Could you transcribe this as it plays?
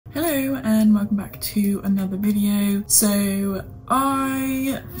Hello and welcome back to another video. So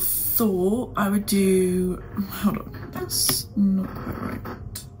I thought I would do, hold on, that's not quite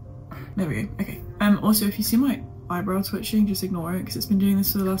right. There we go, okay. Also if you see my eyebrow twitching, just ignore it because it's been doing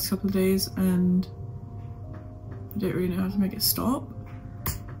this for the last couple of days and I don't really know how to make it stop.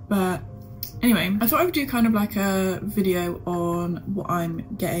 But anyway, I thought I would do kind of like a video on what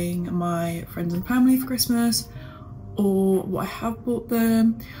I'm getting my friends and family for Christmas, or what I have bought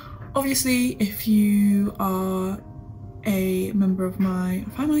them. Obviously, if you are a member of my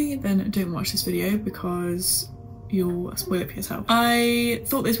family, then don't watch this video because you'll spoil it for yourself. I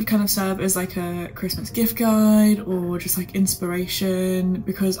thought this would kind of serve as like a Christmas gift guide or just like inspiration,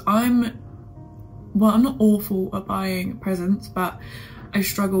 because I'm not awful at buying presents, but I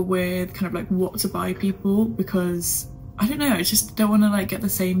struggle with kind of like what to buy people because I don't know, I just don't want to like get the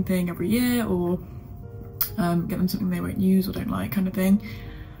same thing every year or get them something they won't use or don't like kind of thing.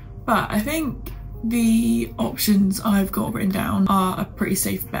 But I think the options I've got written down are a pretty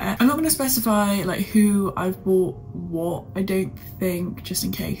safe bet. I'm not going to specify like who I've bought what, I don't think, just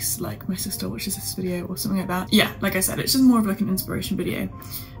in case like my sister watches this video or something like that. Yeah, like I said, it's just more of like an inspiration video.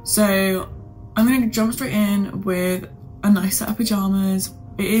 So I'm going to jump straight in with a nice set of pyjamas.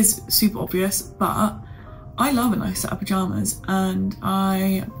 It is super obvious, but I love a nice set of pyjamas, and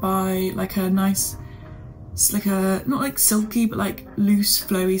I buy like a nice, it's like a, not like silky, but like loose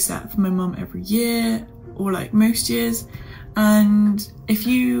flowy set for my mum every year, or like most years. And if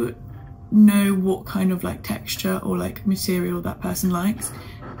you know what kind of like texture or like material that person likes,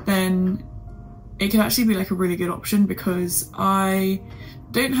 then it can actually be like a really good option, because I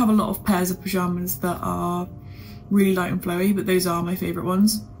don't have a lot of pairs of pyjamas that are really light and flowy, but those are my favourite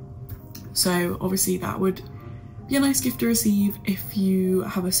ones. So obviously that would be a nice gift to receive if you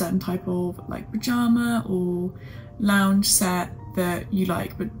have a certain type of like pyjama or lounge set that you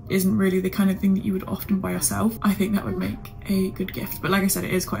like but isn't really the kind of thing that you would often buy yourself. I think that would make a good gift, but like I said,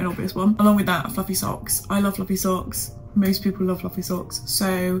 it is quite an obvious one. Along with that, fluffy socks. I love fluffy socks. Most people love fluffy socks,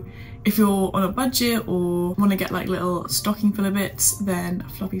 so if you're on a budget or want to get like little stocking filler bits, then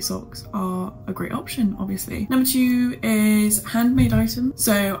fluffy socks are a great option, obviously. Number 2 is handmade items.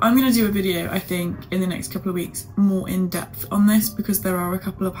 So I'm going to do a video, I think, in the next couple of weeks more in depth on this, because there are a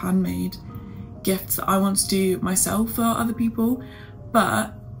couple of handmade gifts that I want to do myself for other people.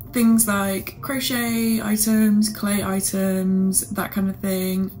 But things like crochet items, clay items, that kind of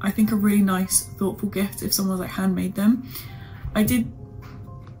thing, I think a really nice, thoughtful gift if someone's like handmade them.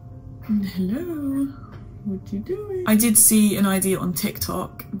 Hello, what you doing? I did see an idea on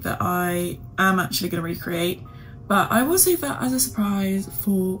TikTok that I am actually going to recreate, but I will save that as a surprise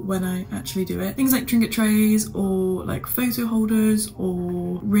for when I actually do it. Things like trinket trays or like photo holders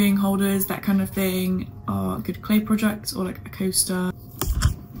or ring holders, that kind of thing, are good clay projects, or like a coaster.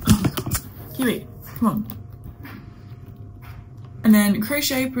 Kiwi, come on. And then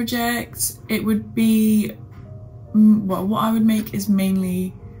crochet projects, it would be, well, what I would make is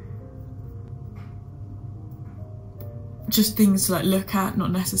mainly just things to like look at,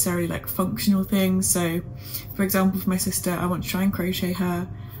 not necessarily like functional things. So for example, for my sister, I want to try and crochet her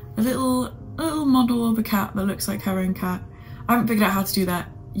a little model of a cat that looks like her own cat. I haven't figured out how to do that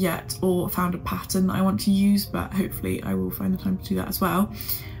yet or found a pattern that I want to use, but hopefully I will find the time to do that as well.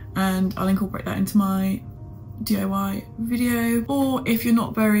 And I'll incorporate that into my DIY video. Or if you're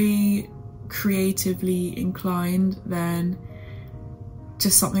not very creatively inclined, then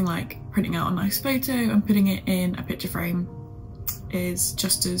just something like printing out a nice photo and putting it in a picture frame is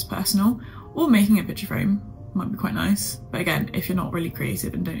just as personal. Or making a picture frame might be quite nice, but again, if you're not really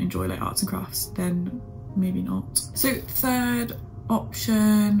creative and don't enjoy like arts and crafts, then maybe not. So third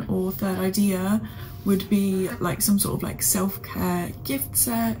option or third idea would be like some sort of like self-care gift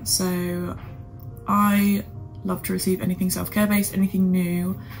set. So I love to receive anything self-care based, anything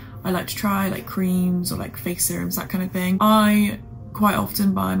new. I like to try like creams or like face serums, that kind of thing. I quite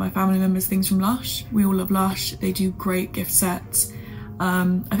often buy my family members things from Lush. We all love Lush. They do great gift sets.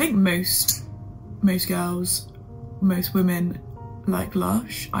 I think most girls, most women like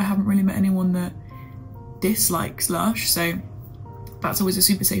Lush. I haven't really met anyone that dislikes Lush, so that's always a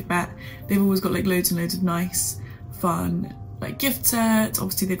super safe bet. They've always got like loads and loads of nice, fun like gift sets.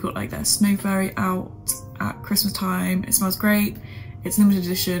 Obviously they've got like their snow fairy out at Christmas time. It smells great. It's limited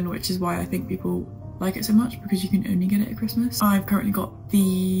edition, which is why I think people like it so much, because you can only get it at Christmas. I've currently got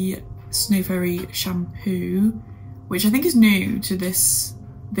the snow fairy shampoo, which I think is new to this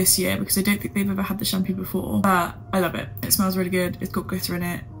year, because I don't think they've ever had the shampoo before, but I love it. It smells really good. It's got glitter in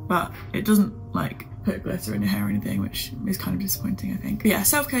it, but it doesn't like put glitter in your hair or anything, which is kind of disappointing, I think. But yeah,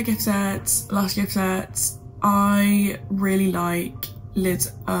 self-care gift sets, Lush gift sets. I really like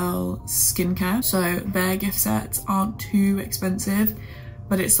Liz Earle skincare, so their gift sets aren't too expensive,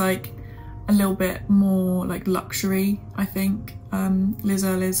 but it's like a little bit more like luxury, I think. Liz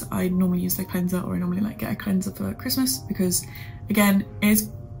Earle is, I normally use their cleanser, or I normally like get a cleanser for Christmas because again it's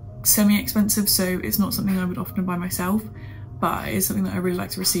semi-expensive, so it's not something I would often buy myself, but it's something that I really like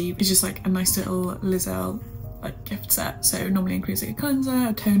to receive. It's just like a nice little Liz Earle like gift set, so it normally includes like a cleanser,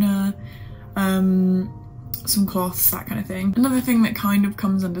 a toner, some cloths, that kind of thing. Another thing that kind of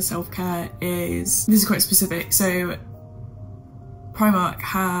comes under self-care is, this is quite specific, so Primark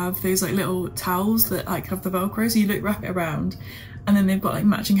have those like little towels that like have the velcro, so you wrap it around and then they've got like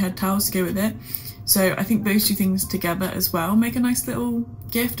matching head towels to go with it. So I think those two things together as well make a nice little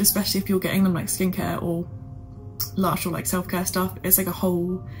gift, especially if you're getting them like skincare or Lush or like self-care stuff. It's like a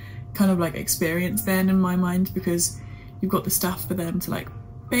whole kind of like experience then in my mind, because you've got the stuff for them to like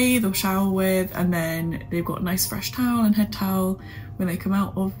bathe or shower with, and then they've got a nice fresh towel and head towel when they come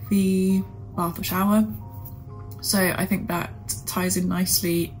out of the bath or shower. So I think that ties in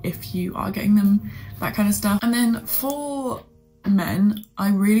nicely if you are getting them that kind of stuff. And then for men, I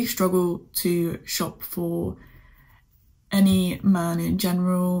really struggle to shop for any man in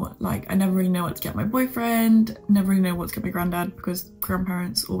general. Like, I never really know what to get my boyfriend, never really know what to get my granddad, because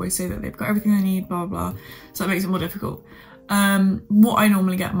grandparents always say that they've got everything they need, blah blah blah, so that makes it more difficult. What I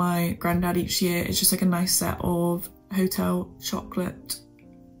normally get my granddad each year is just like a nice set of hotel chocolate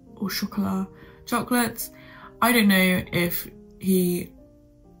or chocolat chocolates. I don't know if he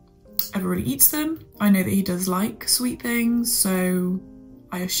ever really eats them. I know that he does like sweet things, so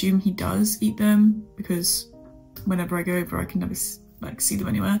I assume he does eat them, because whenever I go over I can never like see them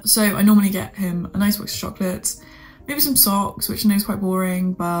anywhere. So I normally get him a nice box of chocolates, maybe some socks, which I know is quite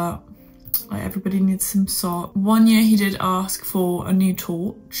boring, but like everybody needs some socks. One year he did ask for a new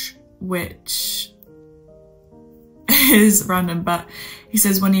torch, which is random, but he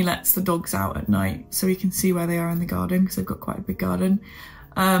says when he lets the dogs out at night so he can see where they are in the garden, because they've got quite a big garden.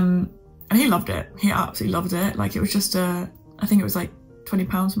 And he loved it. He absolutely loved it. Like, it was just I think it was like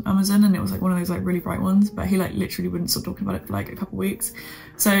 £20 from Amazon, and it was like one of those like really bright ones, but he like literally wouldn't stop talking about it for like a couple of weeks.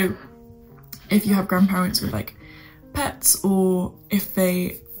 So if you have grandparents with like pets, or if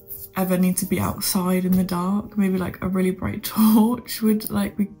they ever need to be outside in the dark, maybe like a really bright torch would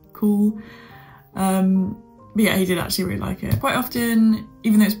like be cool. But yeah, he did actually really like it. Quite often,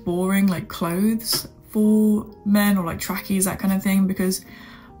 even though it's boring, like clothes for men, or like trackies, that kind of thing, because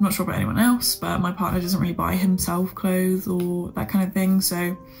I'm not sure about anyone else, but my partner doesn't really buy himself clothes or that kind of thing.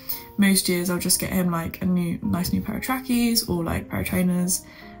 So most years I'll just get him like a nice new pair of trackies, or like pair of trainers,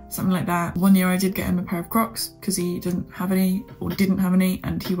 something like that. One year I did get him a pair of Crocs, because he doesn't have any, or didn't have any,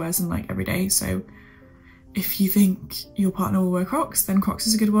 and he wears them like every day. So if you think your partner will wear Crocs, then Crocs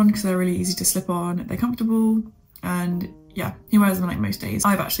is a good one, because they're really easy to slip on, they're comfortable, and yeah, he wears them like most days.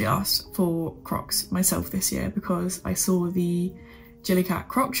 I've actually asked for Crocs myself this year, because I saw the Jellycat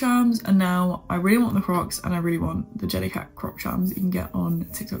Croc charms, and now I really want the Crocs, and I really want the Jellycat Croc charms that you can get on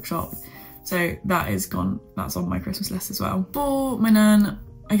TikTok shop. So that is gone, that's on my Christmas list as well. For my nan,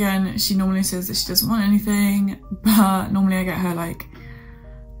 again, she normally says that she doesn't want anything, but normally I get her like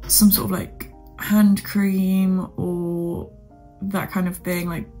some sort of like hand cream or that kind of thing,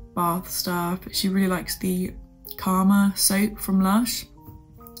 like bath stuff. She really likes the Karma soap from Lush,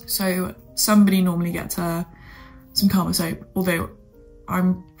 so somebody normally gets her some Karma soap, although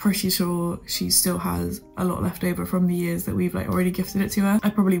I'm pretty sure she still has a lot left over from the years that we've like already gifted it to her. I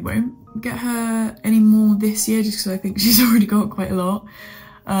probably won't get her any more this year, just because I think she's already got quite a lot.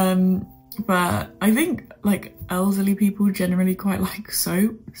 But I think like elderly people generally quite like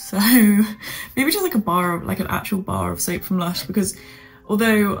soap, so maybe just like a bar of, like an actual bar of soap from Lush, because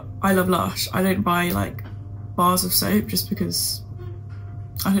although I love Lush, I don't buy like bars of soap, just because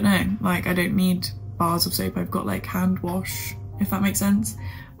I don't know, like I don't need bars of soap. I've got like hand wash, if that makes sense.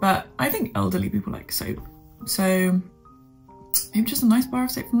 But I think elderly people like soap, so maybe just a nice bar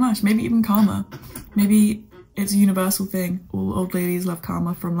of soap from Lush, maybe even Karma. Maybe it's a universal thing, all old ladies love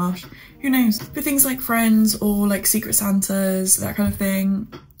Karma from Lush, who knows. For things like Friends or like Secret Santas, that kind of thing,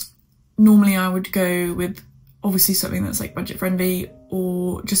 normally I would go with obviously something that's like budget friendly,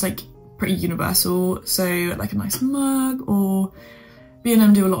 or just like pretty universal, so like a nice mug, or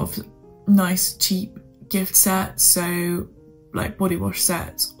B&M do a lot of nice cheap gift sets, so like body wash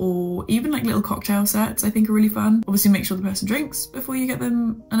sets, or even like little cocktail sets I think are really fun. Obviously make sure the person drinks before you get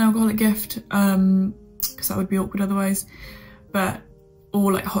them an alcoholic gift, because that would be awkward otherwise. But,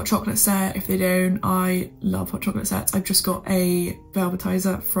 or like a hot chocolate set if they don't. I love hot chocolate sets. I've just got a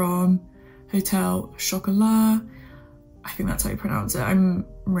velvetizer from Hotel Chocolat, I think that's how you pronounce it, I'm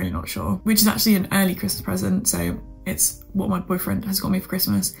really not sure, which is actually an early Christmas present, so it's what my boyfriend has got me for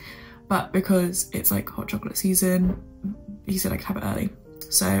Christmas, but because it's like hot chocolate season, he said I could have it early.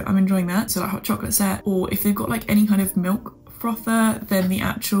 So I'm enjoying that. So like hot chocolate set, or if they've got like any kind of milk frother, then the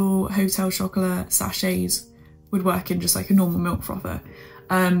actual hotel chocolate sachets would work in just like a normal milk frother.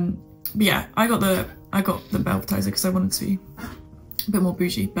 But yeah, I got the Velvetizer because I wanted to be a bit more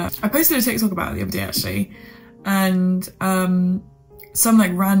bougie. But I posted a TikTok about it the other day actually, and some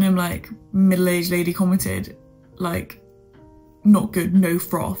like random like middle-aged lady commented like, not good, no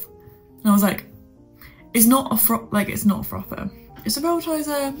froth. And I was like, it's not a froth, like it's not a frother. It's a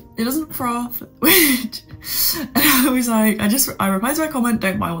Velvetizer, it doesn't froth. And I was like, I replied to my comment,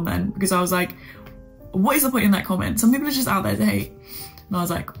 don't buy one then, because I was like, what is the point in that comment? Some people are just out there to hate. And I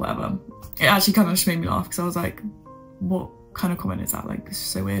was like, whatever. It actually kind of just made me laugh because I was like, what kind of comment is that? Like, this is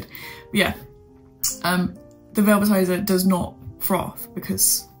so weird. But yeah, the Velvetizer does not froth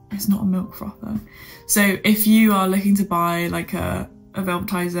because it's not a milk frother. So if you are looking to buy like a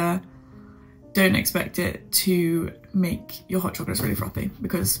Velvetizer, don't expect it to make your hot chocolates really frothy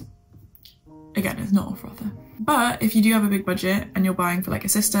because, again, it's not a frother. But if you do have a big budget and you're buying for like a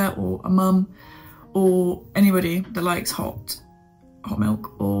sister or a mum or anybody that likes hot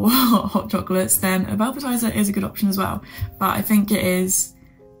milk or hot chocolates, then a Velvetizer is a good option as well. But I think it's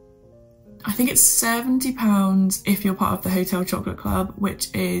 £70 if you're part of the Hotel Chocolate Club,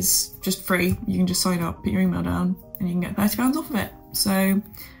 which is just free. You can just sign up, put your email down, and you can get £30 off of it. So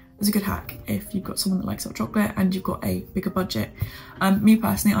it's a good hack if you've got someone that likes hot chocolate and you've got a bigger budget. Me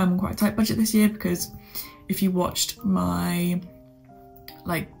personally, I'm on quite a tight budget this year because if you watched my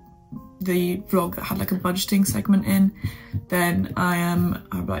the vlog that had like a budgeting segment in, then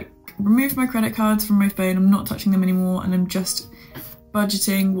I've like removed my credit cards from my phone. I'm not touching them anymore, and I'm just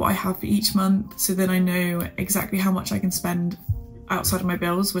budgeting what I have for each month, so then I know exactly how much I can spend outside of my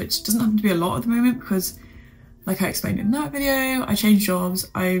bills, which doesn't happen to be a lot at the moment because, like I explained in that video, I changed jobs,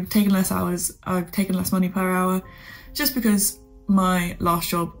 I've taken less hours, I've taken less money per hour, just because my last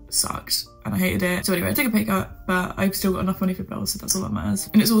job sucked and I hated it. So anyway, I took a pay cut, but I've still got enough money for bills, so that's all that matters.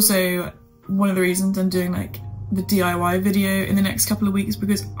 And it's also one of the reasons I'm doing like the DIY video in the next couple of weeks,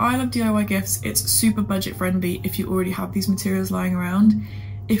 because I love DIY gifts. It's super budget friendly if you already have these materials lying around.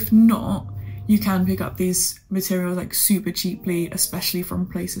 If not, you can pick up these materials like super cheaply, especially from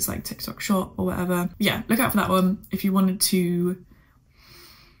places like TikTok Shop or whatever. But yeah, look out for that one. If you wanted to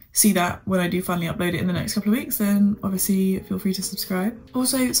see that when I do finally upload it in the next couple of weeks, then obviously feel free to subscribe.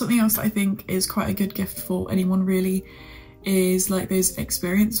 Also, something else that I think is quite a good gift for anyone really is like those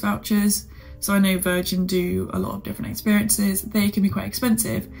experience vouchers. So I know Virgin do a lot of different experiences. They can be quite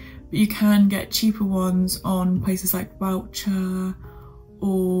expensive, but you can get cheaper ones on places like Voucher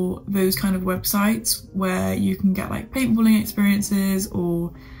or those kind of websites where you can get like paintballing experiences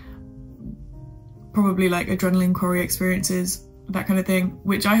or probably like adrenaline quarry experiences, that kind of thing,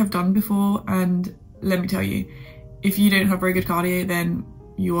 which I have done before. And let me tell you, if you don't have very good cardio, then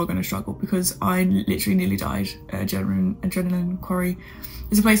you are going to struggle, because I literally nearly died at adrenaline quarry.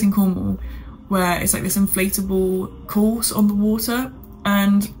 There's a place in Cornwall where it's like this inflatable course on the water,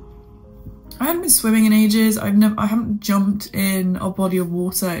 and I hadn't been swimming in ages. I haven't jumped in a body of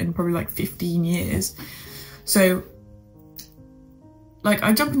water in probably like 15 years. So like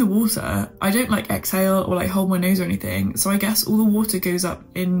I jump in the water, I don't like exhale or like hold my nose or anything. So I guess all the water goes up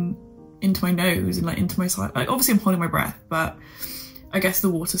into my nose and like into my side. Like obviously I'm holding my breath, but I guess the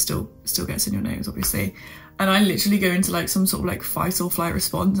water still gets in your nose, obviously. And I literally go into like some sort of like fight or flight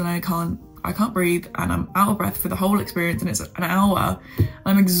response, and I can't breathe, and I'm out of breath for the whole experience, and it's an hour.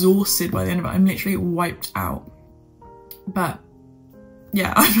 I'm exhausted by the end of it. I'm literally wiped out. But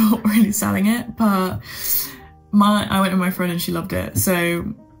yeah, I'm not really selling it, but I went with my friend and she loved it.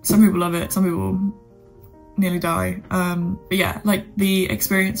 So some people love it, some people nearly die. But yeah, like the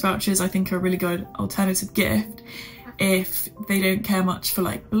experience vouchers I think are a really good alternative gift if they don't care much for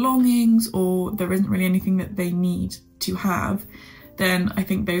like belongings, or there isn't really anything that they need to have. Then I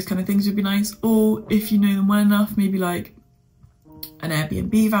think those kind of things would be nice. Or if you know them well enough, maybe like an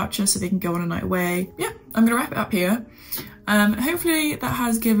Airbnb voucher so they can go on a night away. Yeah, I'm gonna wrap it up here. Hopefully that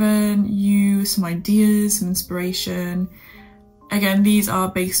has given you some ideas, some inspiration. Again, these are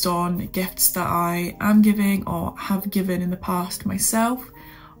based on gifts that I am giving or have given in the past myself.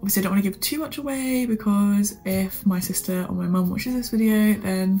 Obviously I don't want to give too much away, because if my sister or my mum watches this video,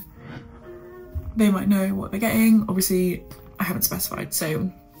 then they might know what they're getting. Obviously I haven't specified,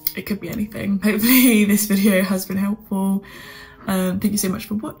 so it could be anything. Hopefully this video has been helpful. Thank you so much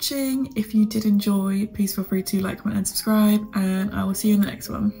for watching. If you did enjoy, please feel free to like, comment and subscribe, and I will see you in the next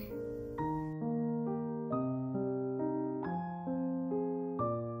one.